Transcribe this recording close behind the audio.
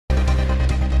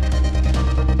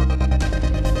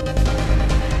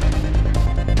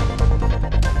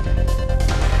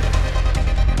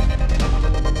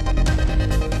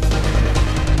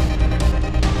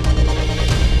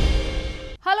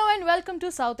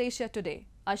to South Asia Today,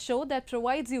 a show that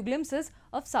provides you glimpses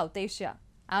of South Asia.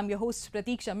 I'm your host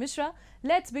Pratiksha Mishra.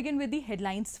 Let's begin with the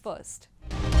headlines first.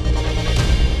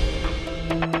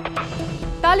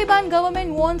 Taliban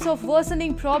government warns of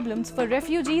worsening problems for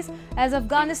refugees as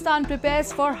Afghanistan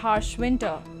prepares for harsh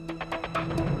winter.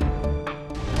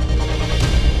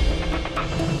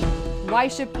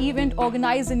 Y-Ship event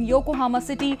organized in Yokohama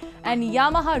City and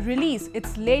Yamaha release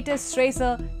its latest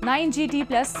racer 9GT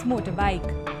Plus motorbike.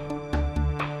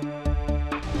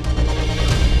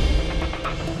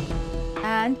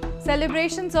 And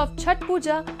celebrations of Chhath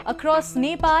Puja across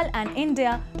Nepal and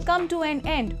India come to an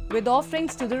end with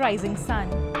offerings to the rising sun.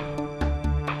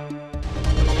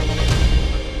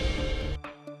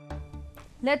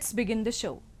 Let's begin the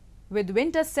show. With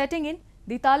winter setting in,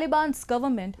 the Taliban's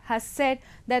government has said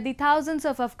that the thousands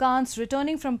of Afghans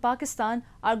returning from Pakistan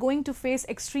are going to face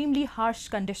extremely harsh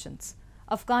conditions.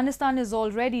 Afghanistan is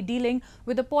already dealing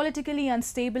with a politically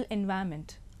unstable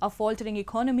environment, a faltering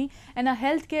economy and a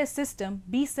healthcare system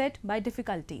beset by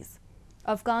difficulties.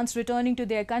 Afghans returning to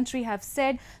their country have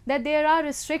said that there are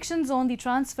restrictions on the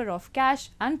transfer of cash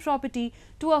and property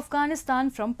to Afghanistan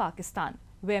from Pakistan,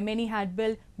 where many had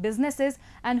built businesses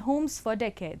and homes for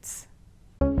decades.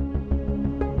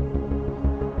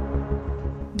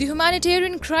 The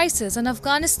humanitarian crisis in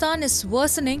Afghanistan is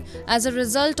worsening as a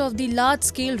result of the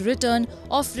large-scale return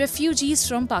of refugees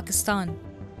from Pakistan.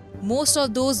 Most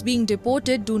of those being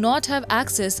deported do not have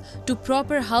access to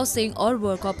proper housing or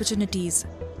work opportunities.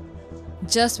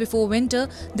 Just before winter,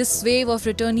 this wave of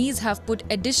returnees have put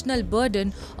additional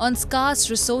burden on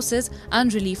scarce resources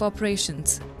and relief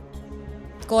operations.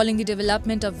 Calling the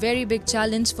development a very big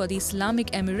challenge for the Islamic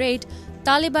Emirate,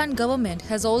 Taliban government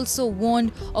has also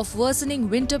warned of worsening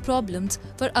winter problems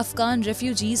for Afghan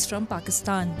refugees from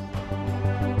Pakistan.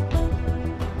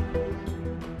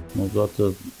 موضوعات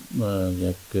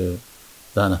یک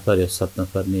 10 نفر یا 100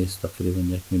 نفر نیست، تقریبا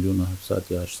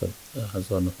 1,700,000 یا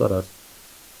 800,000 نفر است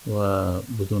و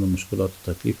بدون مشکلات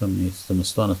و تکلیف هم نیست.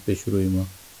 زمستان است پیش روی ما.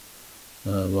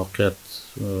 واقعیت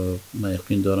من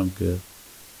یقین دارم که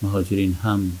مهاجرین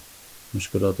هم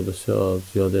مشکلات بسیار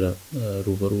زیاده را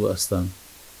روبرو هستند.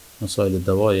 مسائل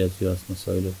دوایی است،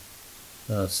 مسائل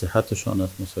صحتشان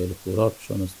است، مسائل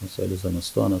خوراکشان است، مسائل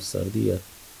زمستان است، سردی است.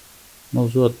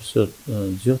 موضوعات بسیار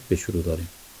زیاد پیش رو داریم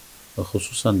و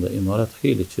خصوصا به امارات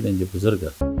خیلی چالش بزرگ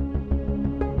است.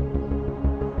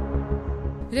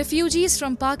 Refugees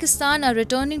from Pakistan are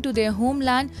returning to their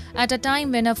homeland at a time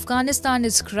when Afghanistan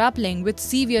is grappling with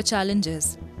severe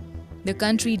challenges. The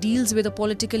country deals with a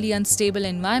politically unstable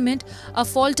environment, a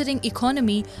faltering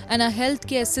economy, and a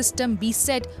healthcare system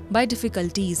beset by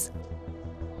difficulties.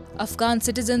 Afghan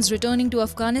citizens returning to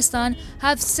Afghanistan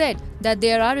have said that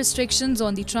there are restrictions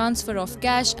on the transfer of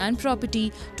cash and property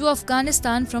to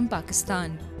Afghanistan from Pakistan,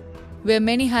 where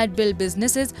many had built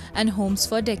businesses and homes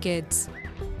for decades.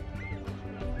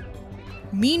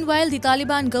 Meanwhile, the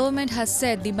Taliban government has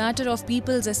said the matter of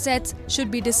people's assets should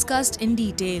be discussed in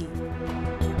detail.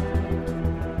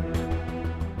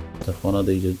 در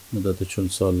خانه مدت 40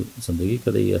 سال زندگی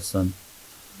کرده هستند.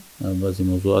 بعضی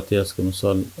موضوعاتی است که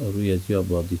مثال روی ازیا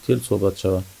با دیتیل صحبت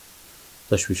شود.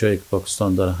 تشویش‌هایی که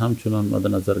پاکستان داره همچنان مد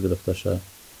نظر گرفته شد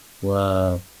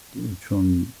و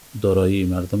چون دارایی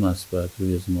مردم است باید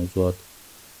روی از موضوعات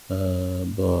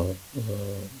با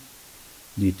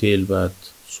دیتیل باید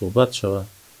صحبت شود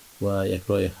و یک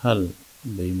راه حل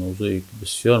به این موضوعی که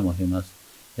بسیار مهم است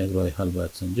یک راه حل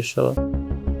باید سنجش شود.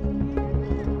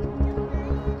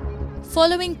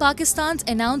 Following Pakistan's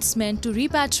announcement to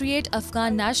repatriate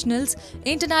Afghan nationals,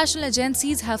 international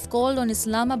agencies have called on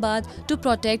Islamabad to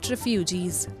protect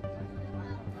refugees.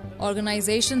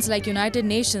 Organizations like United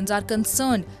Nations are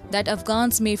concerned that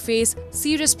Afghans may face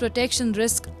serious protection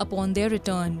risk upon their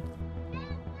return.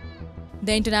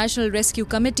 The International Rescue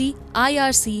Committee,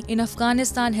 IRC, in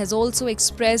Afghanistan has also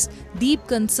expressed deep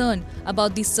concern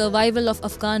about the survival of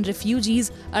Afghan refugees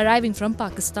arriving from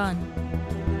Pakistan.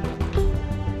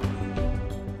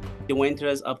 The winter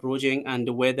is approaching and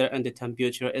the weather and the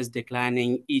temperature is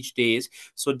declining each day.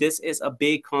 So this is a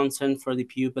big concern for the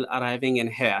people arriving in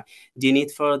here. They need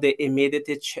for the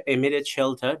immediate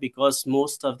shelter because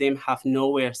most of them have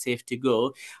nowhere safe to go.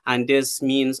 And this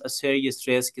means a serious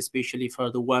risk, especially for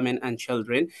the women and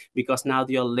children, because now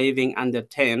they are living under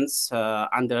tents,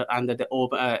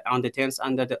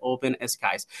 under the open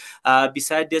skies.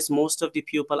 Besides this, most of the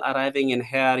people arriving in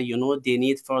here, they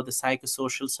need for the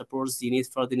psychosocial supports, they need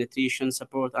for the nutrition nutrition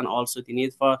support, and also the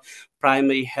need for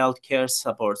primary health care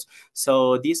supports.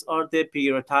 So these are the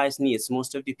prioritized needs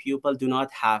most of the people do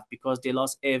not have because they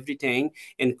lost everything,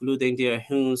 including their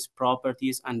homes,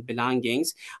 properties, and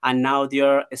belongings, and now they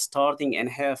are starting and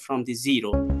here from the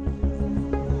zero.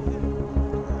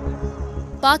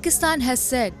 Pakistan has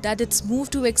said that its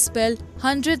move to expel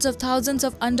hundreds of thousands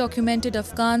of undocumented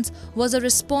Afghans was a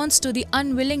response to the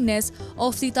unwillingness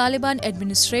of the Taliban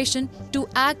administration to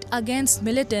act against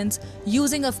militants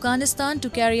using Afghanistan to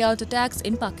carry out attacks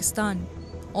in Pakistan.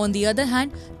 On the other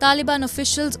hand, Taliban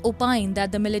officials opine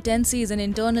that the militancy is an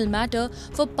internal matter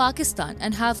for Pakistan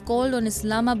and have called on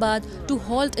Islamabad to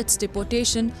halt its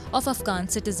deportation of Afghan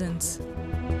citizens.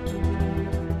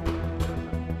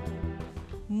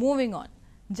 Moving on.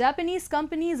 Japanese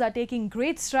companies are taking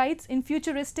great strides in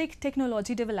futuristic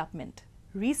technology development.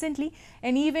 Recently,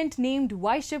 an event named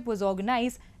Y-Ship was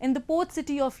organized in the port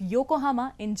city of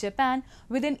Yokohama in Japan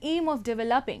with an aim of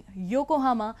developing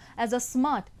Yokohama as a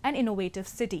smart and innovative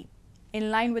city. In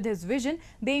line with his vision,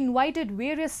 they invited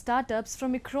various startups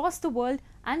from across the world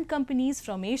and companies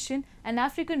from Asian and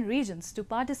African regions to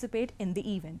participate in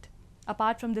the event.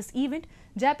 Apart from this event,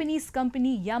 Japanese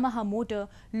company Yamaha Motor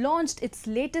launched its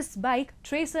latest bike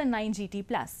Tracer 9 GT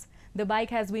Plus. The bike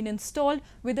has been installed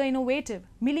with the innovative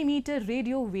millimeter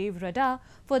radio wave radar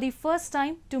for the first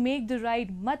time to make the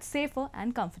ride much safer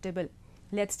and comfortable.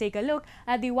 Let's take a look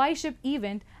at the Y-Ship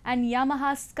event and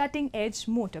Yamaha's cutting-edge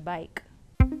motorbike.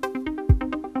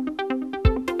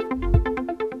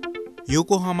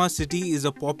 Yokohama City is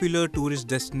a popular tourist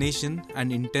destination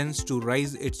and intends to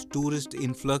raise its tourist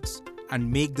influx and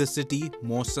make the city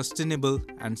more sustainable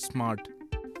and smart.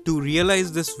 To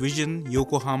realize this vision,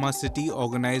 Yokohama City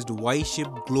organized Y-Ship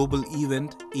global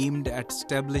event aimed at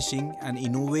establishing an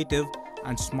innovative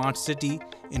and smart city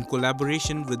in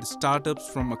collaboration with startups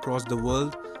from across the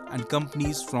world and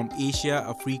companies from Asia,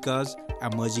 Africa's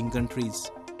emerging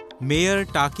countries. Mayor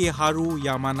Takeharu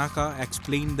Yamanaka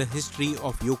explained the history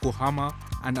of Yokohama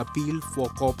and appealed for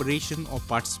cooperation of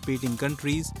participating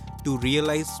countries to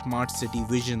realize smart city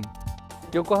vision.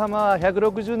 横浜は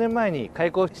160年前に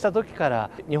開港した時から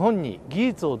日本に技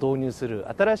術を導入する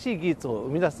新しい技術を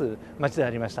生み出す町であ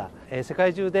りました。世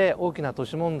界中で大きな都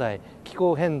市問題、気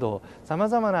候変動、さま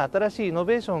ざまな新しいイノ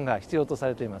ベーションが必要とさ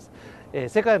れています。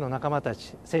世界の仲間た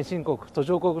ち、先進国、途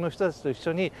上国の人たちと一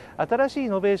緒に新しいイ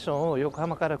ノベーションを横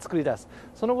浜から作り出す、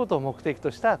そのことを目的と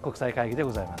した国際会議で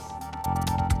ございます。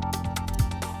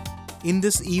In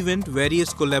this event,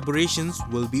 various collaborations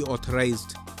will be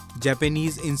authorized.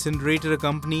 Japanese incinerator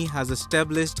company has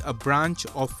established a branch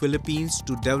of Philippines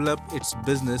to develop its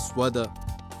business further.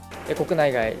 国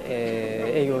内外、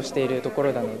営業しているとこ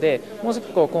ろなので、もう少し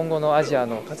今後のアジア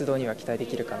の活動には期待で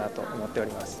きるかなと思ってお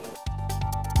ります。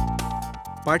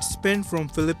Participant from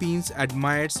Philippines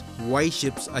admires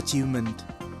Y-Ship's achievement.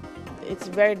 It's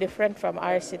very different from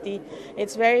our city.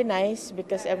 It's very nice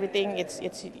because everything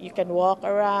you can walk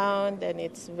around and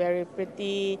it's very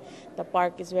pretty. The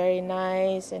park is very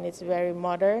nice and it's very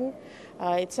modern.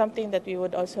 It's something that we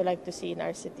would also like to see in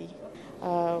our city.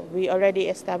 We already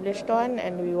established one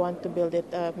and we want to build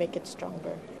it, make it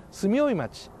stronger. 住みよい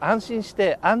町、安心し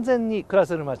て安全に暮ら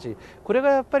せる町、これが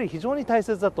やっぱり非常に大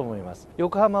切だと思います。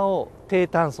横浜を低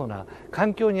炭素な、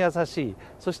環境に優しい、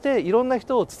そしていろんな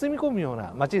人を包み込むよう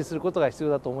な町にすることが必要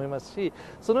だと思いますし、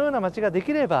そのような町がで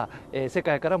きれば、世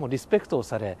界からもリスペクトを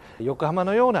され、横浜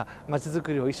のような町づ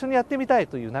くりを一緒にやってみたい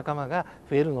という仲間が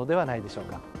増えるのではないでしょう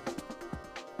か。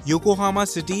Yokohama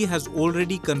City has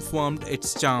already confirmed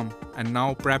its charm and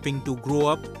now prepping to grow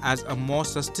up as a more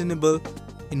sustainable,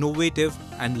 innovative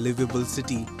and livable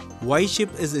city. Y-Ship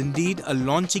is indeed a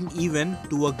launching event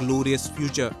to a glorious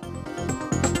future.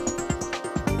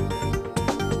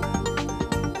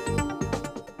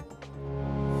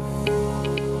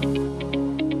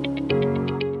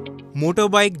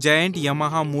 Motorbike giant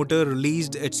Yamaha Motor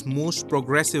released its most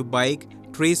progressive bike,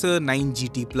 Tracer 9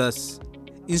 GT Plus.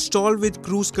 Installed with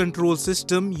cruise control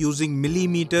system using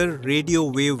millimeter radio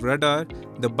wave radar,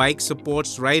 the bike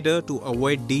supports rider to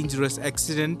avoid dangerous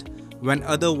accident when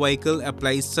other vehicle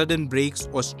applies sudden brakes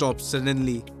or stops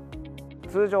suddenly.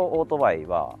 通常オートバイ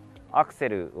はアクセ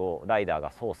ルをライダー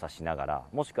が操作しながら、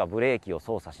もしくはブレーキを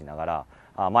操作しなが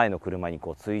ら前の車に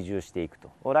追従していく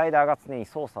と。ライダーが常に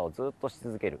操作をずっとし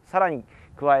続ける。さらに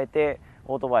加えて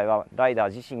オートバイはライダ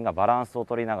ー自身がバランスを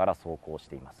取りながら走行し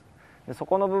ています。そ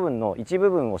この部分の一部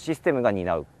分をシステムが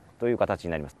担うという形に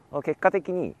なります。結果的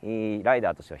にライ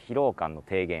ダーとしては疲労感の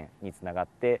低減につながっ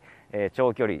て、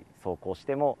長距離走行し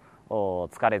ても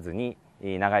疲れずに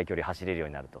長い距離走れるよう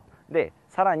になると。で、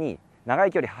さらに長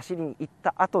い距離走りに行っ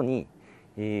た後に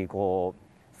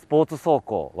スポーツ走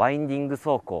行、ワインディング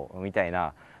走行みたい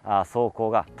な走行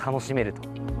が楽しめると。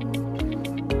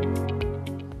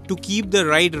To keep the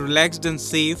ride relaxed and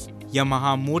safe,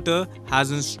 Yamaha Motor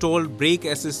has installed brake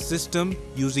assist system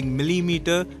using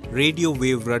millimeter radio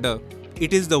wave rudder.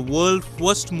 It is the world's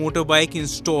first motorbike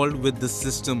installed with this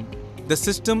system. The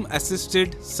system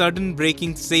assisted sudden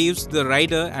braking saves the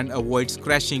rider and avoids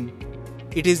crashing.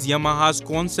 It is Yamaha's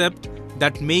concept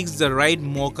that makes the ride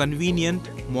more convenient,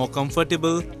 more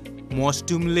comfortable, more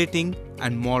stimulating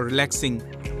and more relaxing.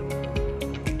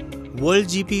 World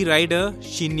GP rider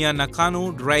Shinya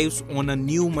Nakano drives on a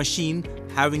new machine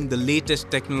having the latest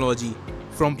technology.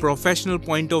 From professional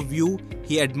point of view,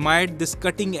 he admired this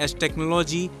cutting-edge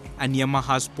technology and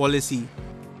Yamaha's policy.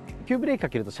 急ブレーキか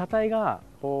けると車体が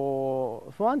こ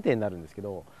う不安定になるんですけ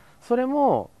ど、それ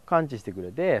も感知してく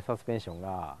れてサスペンション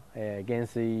が、減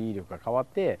衰力が変わっ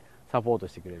てサポート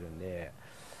してくれるんで、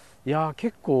いや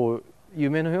結構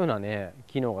夢のようなね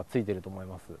機能がついてると思い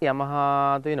ます。ヤマ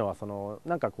ハというのは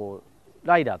なんかこう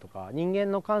ライダーとか人間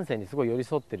の感性にすごい寄り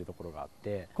添ってるところがあっ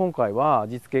て、今回は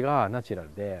味付けがナチュラ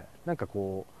ルでなんか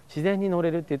こう自然に乗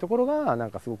れるっていうところがな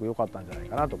んかすごく良かったんじゃない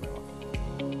かなと思います。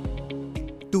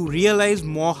To realize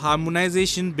more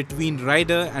harmonization between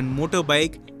rider and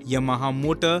motorbike, Yamaha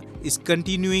Motor is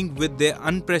continuing with their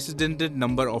unprecedented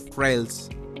number of trials.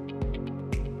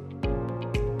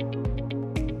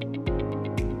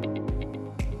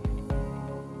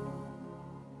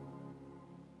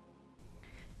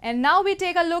 And now we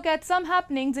take a look at some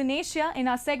happenings in Asia in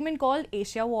our segment called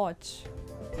Asia Watch.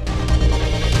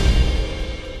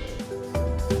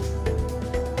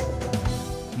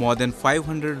 More than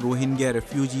 500 Rohingya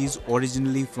refugees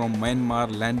originally from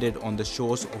Myanmar landed on the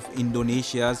shores of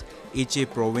Indonesia's Aceh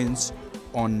province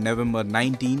on November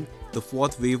 19, the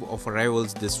fourth wave of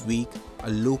arrivals this week, a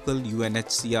local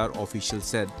UNHCR official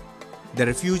said. The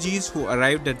refugees who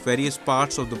arrived at various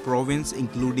parts of the province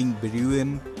including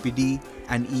Biruan, Pidi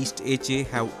and East Aceh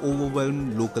have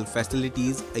overwhelmed local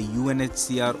facilities, a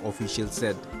UNHCR official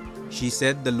said. She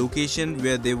said the location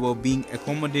where they were being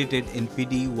accommodated in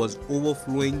Pidi was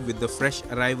overflowing with the fresh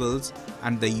arrivals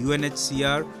and the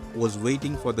UNHCR was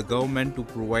waiting for the government to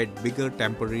provide bigger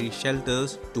temporary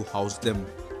shelters to house them.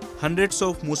 Hundreds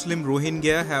of Muslim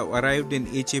Rohingya have arrived in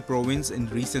Aceh province in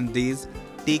recent days,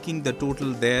 taking the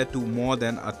total there to more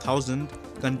than 1,000,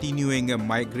 continuing a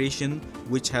migration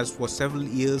which has for several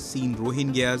years seen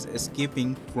Rohingyas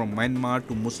escaping from Myanmar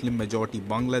to Muslim-majority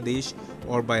Bangladesh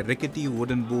or by rickety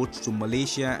wooden boats to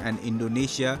Malaysia and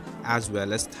Indonesia as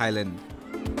well as Thailand.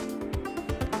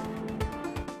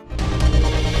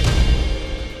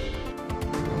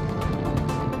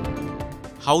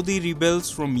 Houthi rebels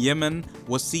from Yemen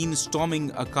were seen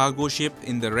storming a cargo ship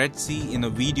in the Red Sea in a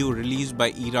video released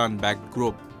by Iran-backed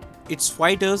group. Its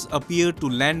fighters appeared to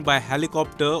land by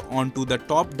helicopter onto the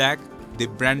top deck. They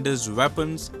brandished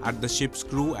weapons at the ship's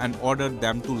crew and ordered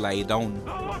them to lie down.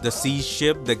 The seized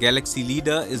ship, the Galaxy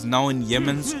Leader, is now in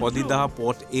Yemen's Hodeidah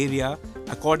port area,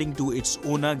 according to its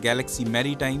owner Galaxy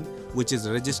Maritime, which is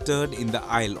registered in the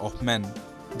Isle of Man.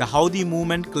 The Houthi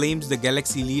movement claims the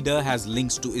Galaxy Leader has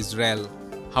links to Israel.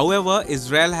 However,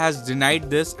 Israel has denied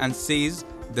this and says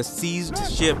the seized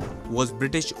ship was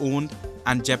British-owned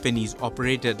and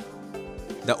Japanese-operated.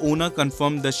 The owner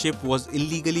confirmed the ship was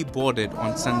illegally boarded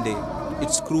on Sunday.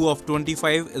 Its crew of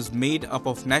 25 is made up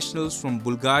of nationals from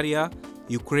Bulgaria,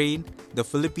 Ukraine, the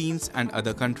Philippines and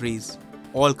other countries.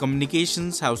 All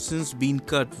communications have since been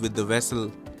cut with the vessel.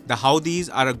 The Houthis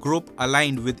are a group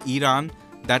aligned with Iran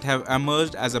that have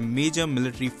emerged as a major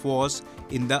military force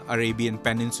in the Arabian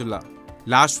Peninsula.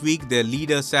 Last week, their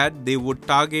leader said they would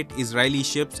target Israeli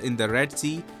ships in the Red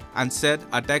Sea and said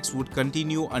attacks would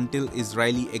continue until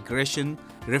Israeli aggression,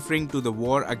 referring to the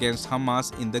war against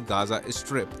Hamas in the Gaza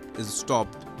Strip, is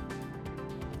stopped.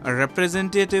 A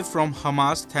representative from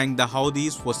Hamas thanked the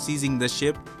Houthis for seizing the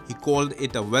ship. He called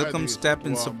it a welcome step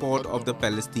in support of the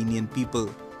Palestinian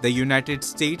people. The United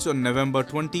States on November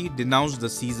 20 denounced the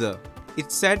seizure. It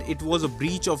said it was a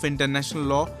breach of international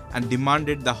law and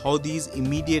demanded the Houthis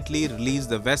immediately release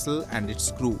the vessel and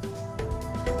its crew.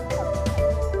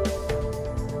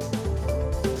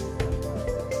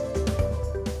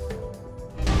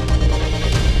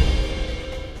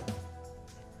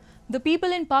 The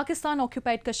people in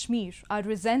Pakistan-occupied Kashmir are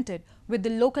resented with the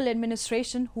local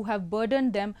administration who have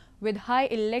burdened them with high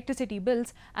electricity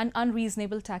bills and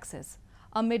unreasonable taxes.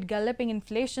 Amid galloping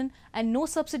inflation and no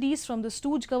subsidies from the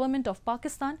stooge government of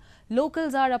Pakistan,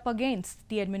 locals are up against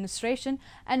the administration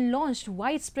and launched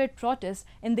widespread protests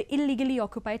in the illegally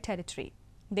occupied territory.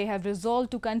 They have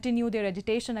resolved to continue their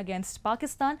agitation against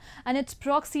Pakistan and its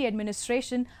proxy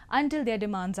administration until their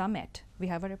demands are met. We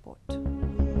have a report.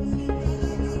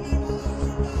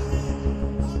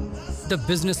 The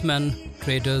businessmen,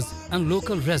 traders and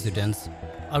local residents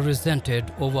are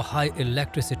resented over high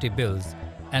electricity bills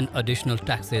and additional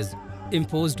taxes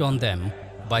imposed on them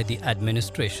by the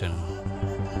administration.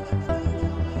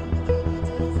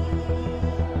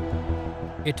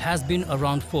 It has been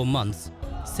around 4 months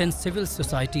since civil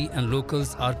society and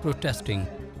locals are protesting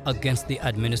against the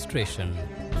administration.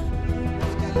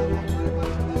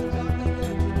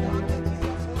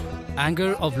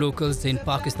 Anger of locals in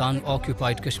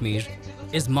Pakistan-occupied Kashmir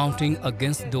is mounting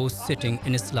against those sitting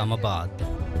in Islamabad.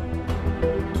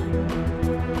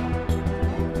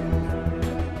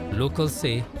 Locals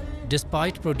say,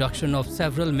 despite production of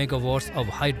several megawatts of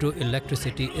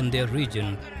hydroelectricity in their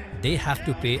region, they have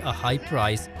to pay a high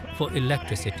price for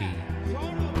electricity.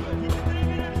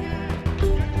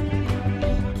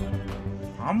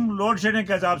 हम load shedding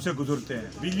के हिसाब से गुजरते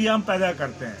हैं, बिजली हम पैदा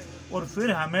करते हैं और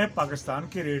फिर हमें पाकिस्तान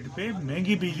के रेट पे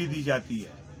महंगी बिजली दी जाती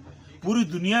है। पूरी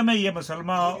दुनिया में ये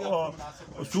मसलमा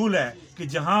उसूल है कि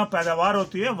जहाँ पैदावार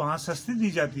होती है वहाँ सस्ती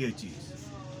दी जाती है चीज़।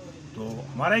 तो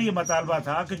हमारा ये मुतालबा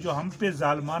था कि जो हम पे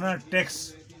जालमाना टैक्स,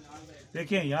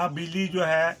 देखिए यहाँ बिजली जो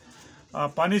है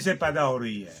पानी से पैदा हो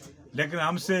रही है, लेकिन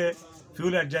हमसे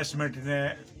फ्यूल एडजस्टमेंट ने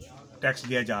टैक्स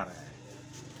लिया जा रहा है।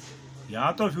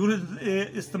 यहाँ तो फ्यूल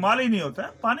इस्तेमाल ही नहीं होता,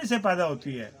 पानी से पैदा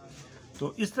होती है।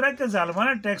 तो इस तरह के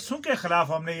जालमाना टैक्सों के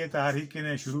खिलाफ हमने ये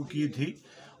तहरीकें शुरू की थी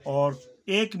और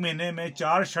 1 महीने में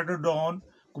 4 शटडाउन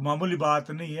को मामूली बात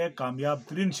नहीं है, कामयाब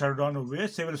 3 शटडाउन हुए,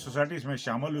 सिविल सोसाइटी इसमें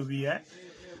शामिल हुई है।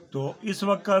 तो इस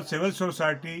वक्त सिविल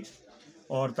सोसाइटी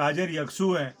और ताजर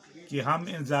यकसू हैं कि हम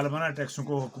इन जालमाना टैक्सों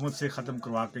को हुकूमत से ख़त्म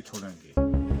करवा के छोड़ेंगे।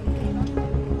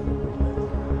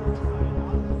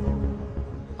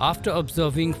 After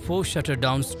observing 4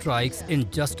 shutterdown strikes in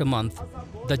just a month,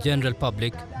 the general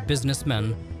public,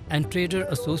 businessmen and trader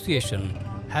association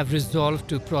have resolved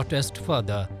to protest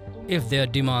further if their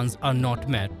demands are not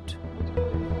met.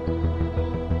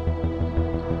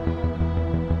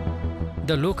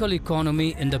 The local economy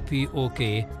in the POK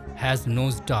has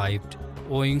nosedived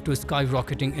owing to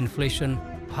skyrocketing inflation,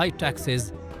 high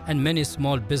taxes and many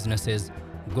small businesses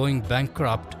going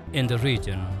bankrupt in the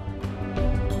region.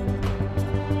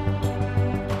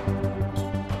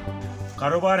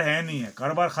 कारोबार है नहीं है,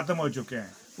 कारोबार ख़त्म हो चुके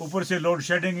हैं। ऊपर से लोड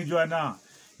शेडिंग जो है ना,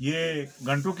 ये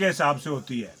घंटों के हिसाब से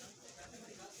होती है।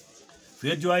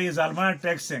 फिर जो है ये जालमाना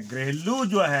टैक्स है, घरेलू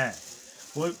जो है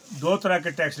वो 2 तरह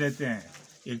के टैक्स लेते हैं।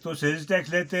 एक तो सेल्स टैक्स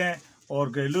लेते हैं और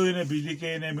घरेलू इन्हें बिजली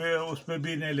के इन्हें उस पर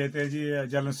भी इन्हें लेते हैं जी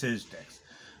जनरल सेल्स टैक्स।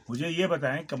 मुझे ये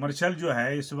बताएं, कमर्शियल जो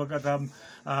है इस वक्त हम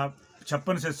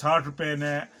 56 से 60 रुपये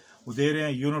ने दे रहे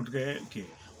हैं यूनिट के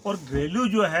और घरेलू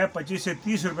जो है 25 से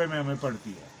 30 रुपये में हमें पड़ती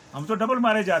है। हम तो डबल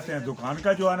मारे जाते हैं, दुकान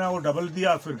का जो है ना वो डबल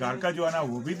दिया, फिर घर का जो है ना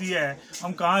वो भी दिया है।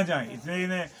 हम कहाँ जाएं, इतने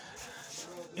इन्हें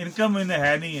इनकम इन्हें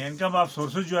है नहीं है, इनकम आप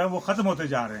सोर्सेज जो है वो ख़त्म होते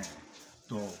जा रहे हैं।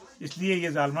 तो इसलिए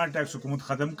ये जालमाना टैक्स हुकूमत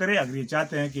ख़त्म करे अगर ये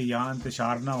चाहते हैं कि यहाँ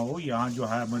इंतशार ना हो, यहाँ जो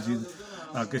है मज़ीद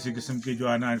किसी किस्म की जो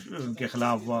है ना उनके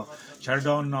खिलाफ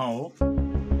शटडाउन ना हो।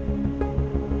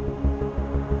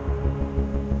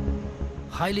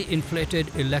 Highly inflated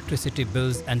electricity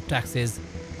bills and taxes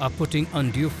are putting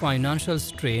undue financial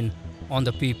strain on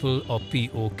the people of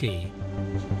POK.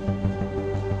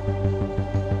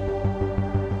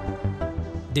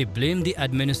 They blame the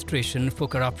administration for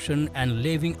corruption and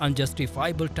levying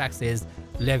unjustifiable taxes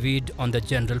levied on the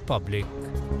general public.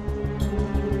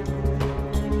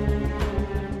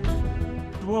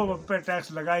 वो पे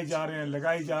tax लगाए जा रहे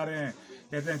हैं,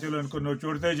 कहते हैं चलो इनको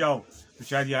नोचोड़ते जाओ तो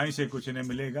शायद यहीं से कुछ इन्हें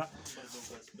मिलेगा।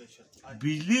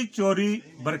 बिजली चोरी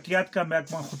बरकियात का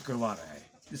महकमा खुद करवा रहा है।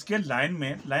 इसके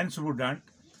लाइन स्टूडेंट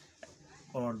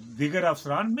और दीगर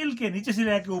अफसरान मिल के नीचे से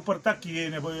लेकर ऊपर तक ये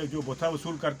जो बोथा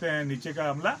वसूल करते हैं, नीचे का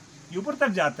अमला ये ऊपर तक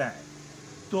जाता है।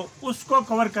 तो उसको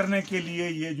कवर करने के लिए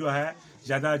ये जो है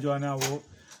ज़्यादा जो है ना वो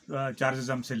चार्जेस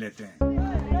हमसे लेते हैं।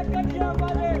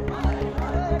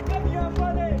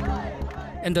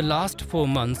 In the last 4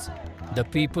 months, the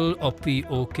people of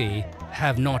POK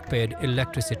have not paid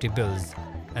electricity bills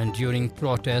and during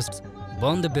protests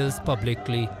burn the bills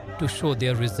publicly to show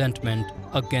their resentment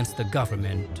against the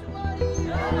government.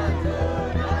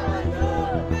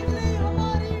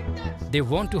 They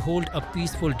want to hold a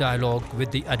peaceful dialogue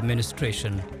with the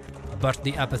administration, but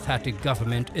the apathetic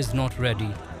government is not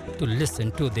ready to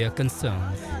listen to their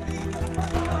concerns.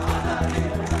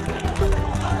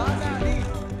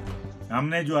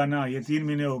 हमने जो है ना ये 3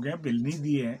 महीने हो गए bill नहीं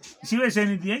दिए हैं, इसी वजह से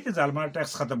नहीं दिए कि जालमाना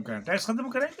टैक्स ख़त्म करें। टैक्स ख़त्म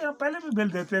करें कि आप पहले भी बिल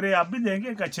देते रहे, आप भी देंगे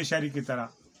एक अच्छे शहरी की तरह।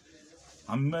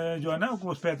 हम जो है ना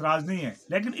उस पर एतराज़ नहीं है,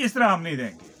 लेकिन इस तरह हम नहीं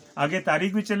देंगे। आगे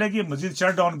तारीख भी चलेगी, मजीद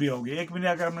शटडाउन भी होगी। 1 महीने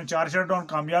अगर हमने 4 शटडाउन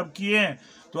कामयाब किए हैं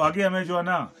तो आगे हमें जो है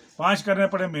ना 5 करने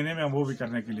पड़े महीने में, हम वो भी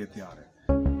करने के लिए तैयार हैं।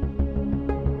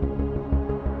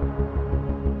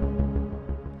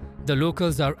 The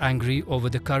locals are angry over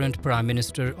the current Prime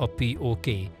Minister of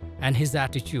POK and his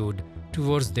attitude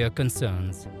towards their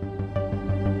concerns.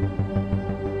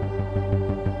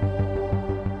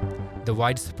 The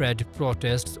widespread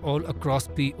protests all across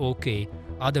POK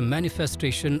are the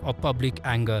manifestation of public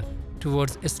anger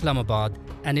towards Islamabad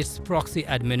and its proxy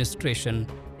administration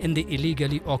in the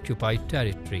illegally occupied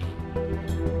territory.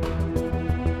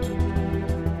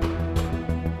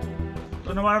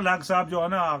 तो नवाज लाख साहब जो है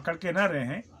ना आकड़ के ना रहे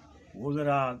हैं, वो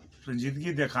जरा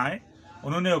संजीदगी दिखाएं।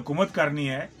 उन्होंने हुकूमत करनी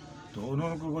है तो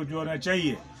उनको जो है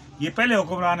चाहिए, ये पहले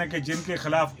हुक्मरान है कि जिनके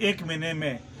खिलाफ एक महीने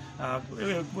में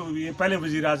ये पहले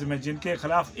वजीर आज़म है जिनके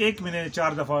खिलाफ एक महीने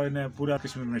 4 दफ़ा इन्हें पूरा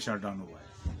कश्मीर में शटडाउन हुआ है,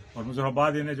 और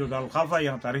मुजफ्फराबाद इन्हें जो दारुल खौफ है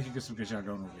यहाँ तारीखी किस्म के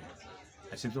शटडाउन हो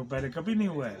गए। ऐसे तो पहले कभी नहीं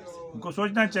हुआ है। उनको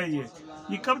सोचना चाहिए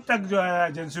ये कब तक जो है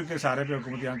एजेंसियों के सहारे पे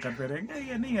हुकूमत यहाँ करते रहेंगे,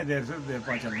 ये नहीं है देर से देर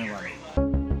पा चलने वाले।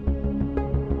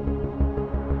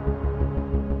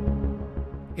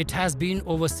 It has been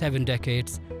over 7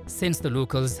 decades since the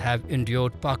locals have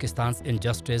endured Pakistan's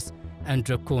injustice and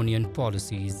draconian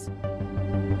policies.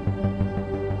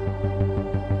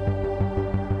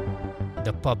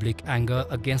 The public anger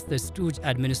against the stooge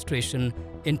administration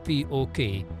in POK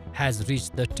has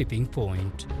reached the tipping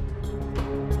point.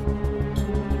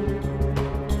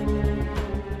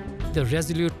 The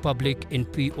resolute public in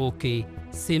POK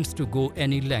seems to go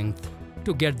any length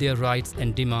to get their rights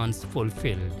and demands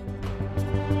fulfilled.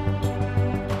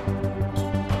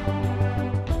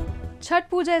 Chhath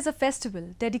Puja is a festival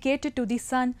dedicated to the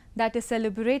sun that is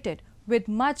celebrated with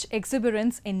much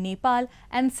exuberance in Nepal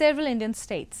and several Indian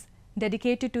states.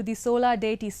 Dedicated to the solar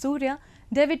deity Surya,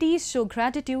 devotees show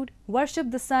gratitude, worship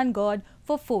the sun god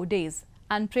for 4 days,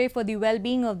 and pray for the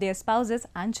well-being of their spouses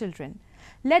and children.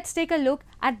 Let's take a look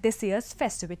at this year's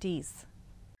festivities.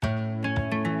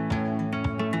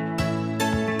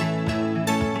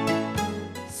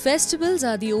 Festivals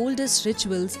are the oldest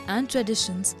rituals and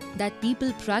traditions that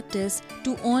people practice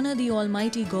to honor the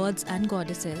almighty gods and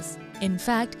goddesses. In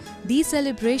fact, these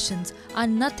celebrations are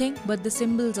nothing but the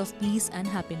symbols of peace and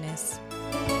happiness.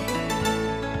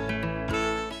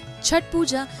 Chhath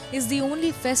Puja is the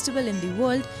only festival in the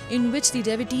world in which the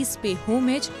devotees pay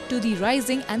homage to the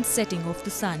rising and setting of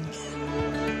the sun.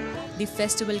 The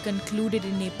festival concluded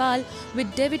in Nepal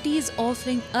with devotees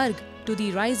offering argh to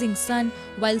the rising sun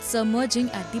while submerging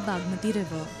at the Bagmati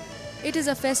river. It is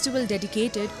a festival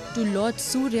dedicated to Lord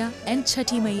Surya and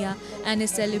Chhathi Maiya and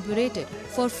is celebrated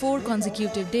for 4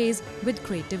 consecutive days with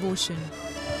great devotion.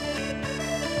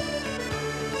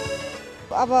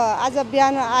 अब आज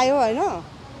बिहान आयो हैन,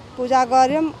 पूजा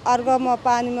गर्यौं, अर्घमा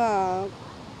पानीमा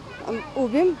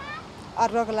उभियौं,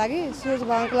 अर्घको लागि सूर्य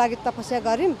भगवानको लागि तपस्या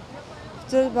गर्यौं।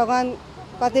 सूर्य भगवान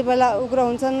कति बेला उग्र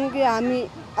हुन्छन् कि हामी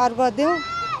अर्घ दिउँ,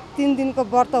 3 दिनको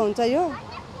व्रत हुन्छ यो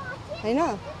हैन।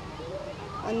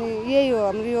 अनि यही हो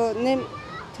हाम्रो यो नेम,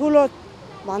 ठुलो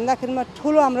भन्दाखेरिमा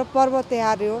ठुलो हाम्रो पर्व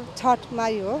त्योहार हो, छठ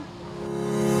माई हो।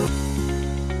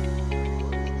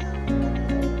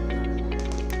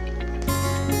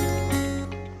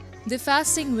 The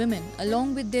fasting women,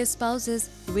 along with their spouses,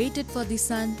 waited for the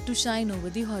sun to shine over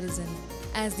the horizon.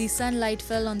 As the sunlight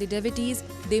fell on the devotees,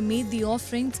 they made the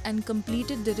offerings and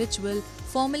completed the ritual,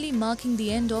 formally marking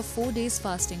the end of 4 days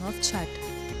fasting of Chhath.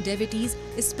 Devotees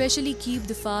especially keep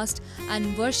the fast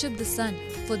and worship the sun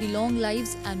for the long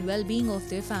lives and well-being of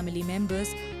their family members,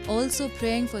 also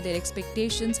praying for their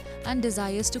expectations and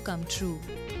desires to come true.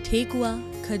 Thekua,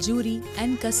 khajuri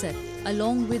and kasar,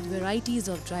 along with varieties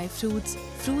of dry fruits,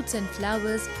 fruits and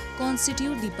flowers,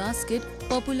 constitute the basket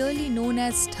popularly known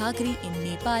as thakri in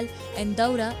Nepal and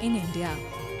daura in India.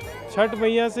 Chhath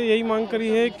मैया से यही मांग करी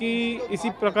है कि इसी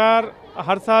प्रकार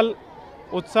हर साल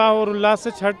उत्साह और उल्लास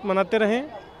से छठ मनाते रहें,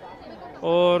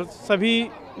 और सभी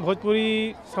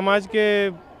भोजपुरी समाज के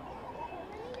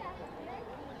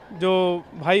जो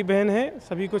भाई बहन हैं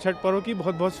सभी को छठ पर्व की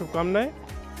बहुत बहुत शुभकामनाएं।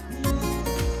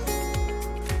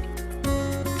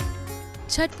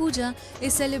 Chhath Puja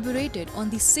is celebrated on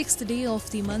the 6th day of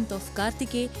the month of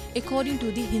Kartike according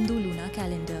to the Hindu lunar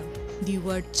calendar. The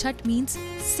word Chhath means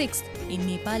 6th in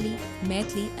Nepali,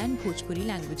 Maithili and Bhojpuri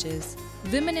languages.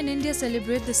 Women in India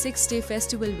celebrate the 6-day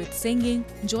festival with singing,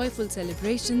 joyful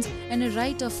celebrations and a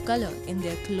rite of color in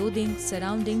their clothing,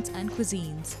 surroundings and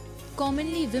cuisines.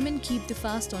 Commonly, women keep the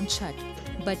fast on Chhath,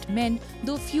 but men,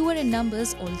 though fewer in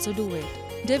numbers, also do it.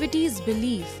 Devotees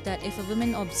believe that if a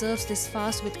woman observes this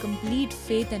fast with complete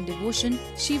faith and devotion,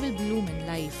 she will bloom in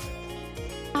life.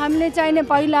 हामीले चाहिने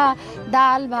पहिला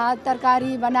दाल भात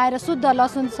तरकारी बनाएर शुद्ध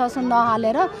लसुन ससुन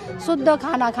नहालेर शुद्ध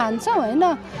खाना खान्छौं हैन,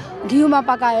 घिउमा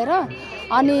पकाएर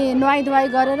अनि नुहाई धुवाई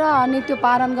गरेर अनि त्यो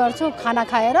पारण गर्छौँ खाना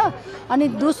खाएर। अनि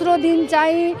दोस्रो दिन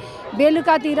चाहिँ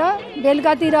बेलुकातिर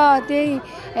त्यही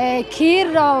खिर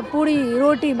र पुडी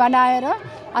रोटी बनाएर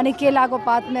अनि केलाको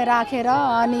पातमा राखेर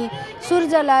अनि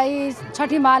सूर्यलाई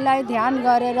छठी मालाई ध्यान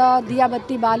गरेर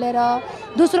दियाबत्ती बालेर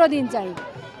दोस्रो दिन चाहिँ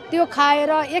त्यो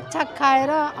खाएर एक छाक खाएर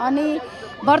अनि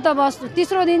व्रत बस्छौँ।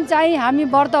 तेस्रो दिन चाहिँ हामी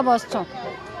व्रत बस्छौँ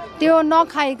त्यो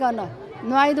नखाइकन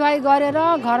नुहाई धुवाई गरेर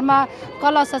घरमा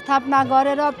कलश स्थापना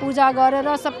गरेर पूजा गरेर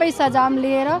सबै सजाम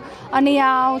लिएर अनि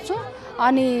यहाँ आउँछौँ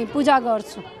अनि पूजा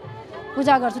गर्छौँ।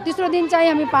 तेस्रो दिन चाहिँ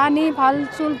हामी पानी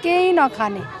फलफुल केही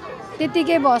नखाने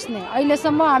त्यतिकै बस्ने।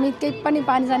 अहिलेसम्म हामी केही पनि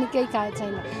पानी सानी केही खाएको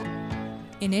छैन।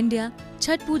 In India,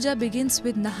 Chhat Puja begins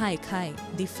with Nahai Khai,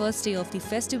 the first day of the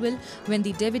festival when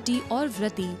the devotee or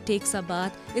vrati takes a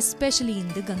bath, especially in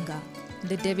the Ganga.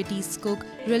 The devotees cook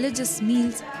religious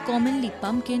meals, commonly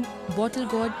pumpkin, bottle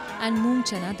gourd and moong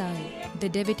chana dal. The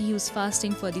devotee who is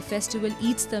fasting for the festival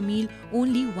eats the meal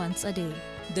only once a day.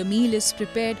 The meal is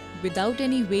prepared without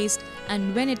any waste,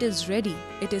 and when it is ready,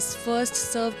 it is first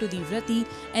served to the vrati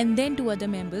and then to other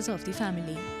members of the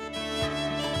family.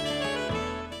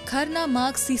 Kharna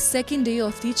marks the second day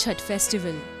of the Chhat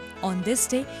festival. On this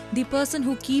day, the person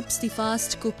who keeps the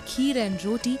fast cooks kheer and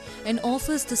roti and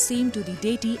offers the same to the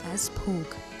deity as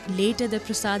bhog. Later, the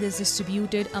prasad is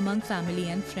distributed among family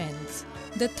and friends.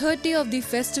 The third day of the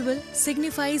festival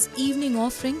signifies evening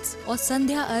offerings or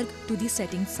Sandhya Arg to the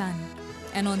setting sun.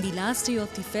 And on the last day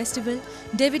of the festival,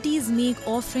 devotees make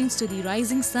offerings to the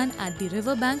rising sun at the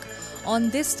river bank. On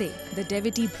this day, the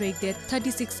devotee break their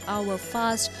 36-hour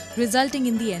fast, resulting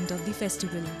in the end of the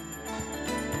festival.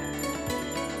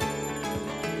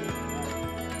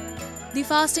 The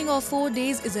fasting of 4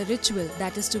 days is a ritual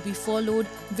that is to be followed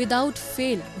without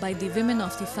fail by the women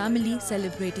of the family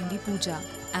celebrating the puja.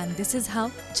 And this is how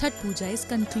Chhat Puja is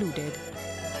concluded.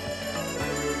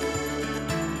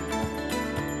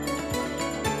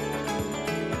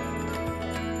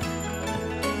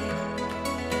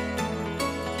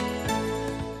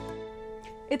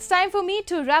 It's time for me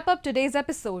to wrap up today's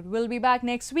episode. We'll be back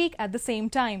next week at the same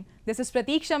time. This is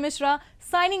Pratiksha Mishra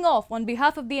signing off on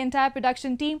behalf of the entire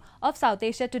production team of South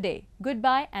Asia Today.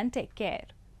 Goodbye and take care.